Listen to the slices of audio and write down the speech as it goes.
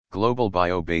Global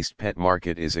bio-based PET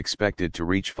market is expected to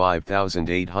reach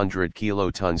 5,800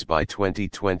 kilotons by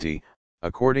 2020,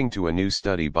 according to a new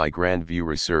study by Grand View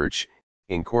Research.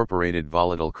 Incorporated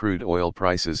volatile crude oil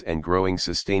prices and growing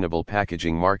sustainable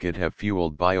packaging market have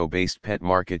fueled bio-based PET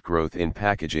market growth in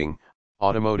packaging,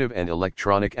 automotive and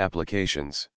electronic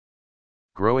applications.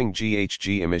 Growing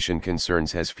GHG emission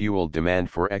concerns has fueled demand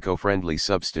for eco-friendly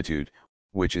substitute,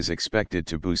 which is expected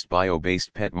to boost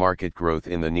bio-based PET market growth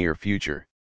in the near future.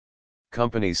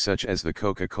 Companies such as the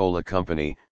Coca-Cola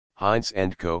Company, Heinz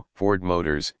 & Co., Ford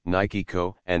Motors, Nike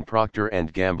Co., and Procter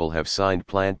 & Gamble have signed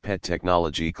Plant PET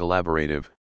Technology Collaborative,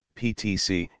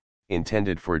 PTC,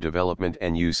 intended for development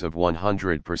and use of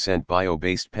 100%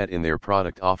 bio-based PET in their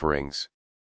product offerings.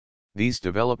 These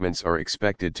developments are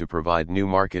expected to provide new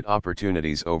market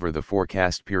opportunities over the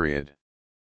forecast period.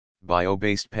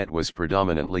 Bio-based PET was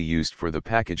predominantly used for the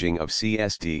packaging of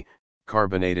CSD,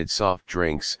 carbonated soft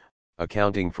drinks,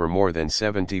 accounting for more than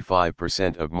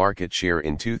 75% of market share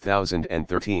in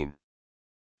 2013.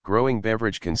 Growing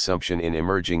beverage consumption in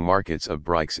emerging markets of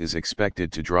BRICS is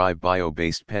expected to drive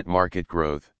bio-based PET market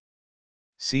growth.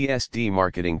 CSD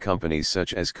marketing companies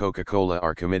such as Coca-Cola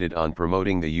are committed on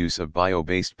promoting the use of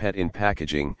bio-based PET in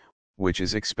packaging, which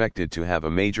is expected to have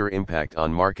a major impact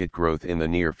on market growth in the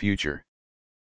near future.